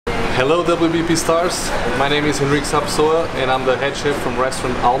Hello WBP stars, my name is Henrique Sá Pessoa and I'm the head chef from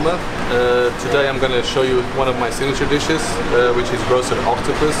restaurant Alma. Today I'm going to show you one of my signature dishes, which is roasted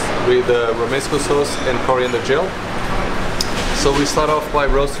octopus with romesco sauce and coriander gel. So we start off by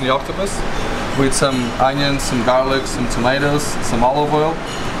roasting the octopus with some onions, some garlic, some tomatoes, some olive oil,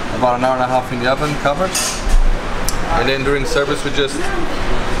 about an hour and a half in the oven covered. And then during service we just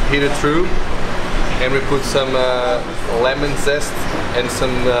heat it through and we put some lemon zest and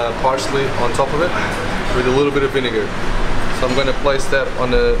some parsley on top of it with a little bit of vinegar. So I'm going to place that on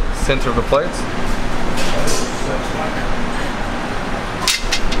the center of the plate.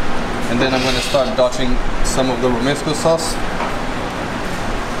 And then I'm going to start dotting some of the romesco sauce.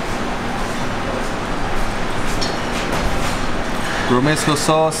 Romesco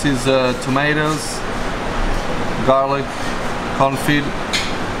sauce is tomatoes, garlic, confit,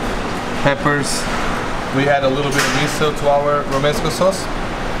 peppers. We add a little bit of miso to our romesco sauce.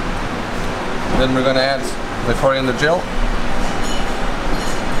 Then we're going to add the coriander gel.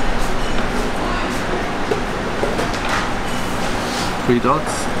 Three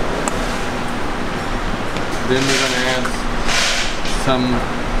dots. Then we're going to add some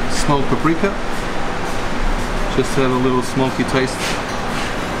smoked paprika, just to have a little smoky taste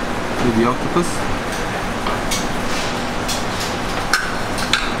with the octopus.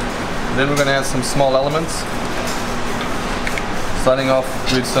 Then we're going to add some small elements, starting off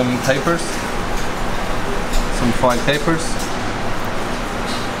with some capers, some fried capers,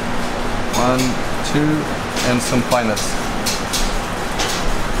 1, 2, and some pine nuts,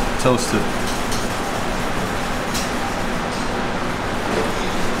 toasted.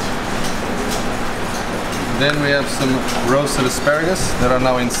 Then we have some roasted asparagus that are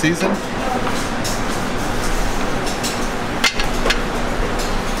now in season.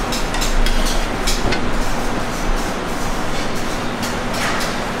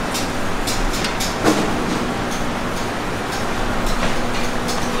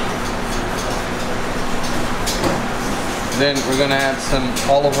 Then we're going to add some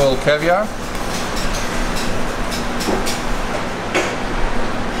olive oil caviar.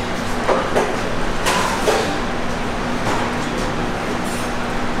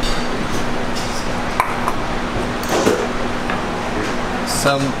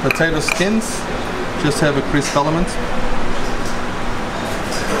 Some potato skins, just to have a crisp element.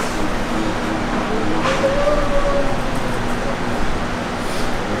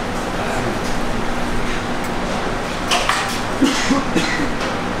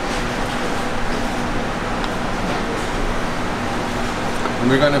 And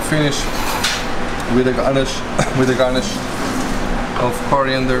we're going to finish with a garnish of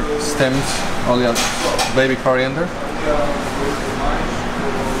coriander stems, oh yeah, baby coriander.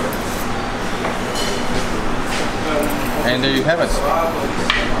 And there you have it,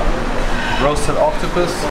 roasted octopus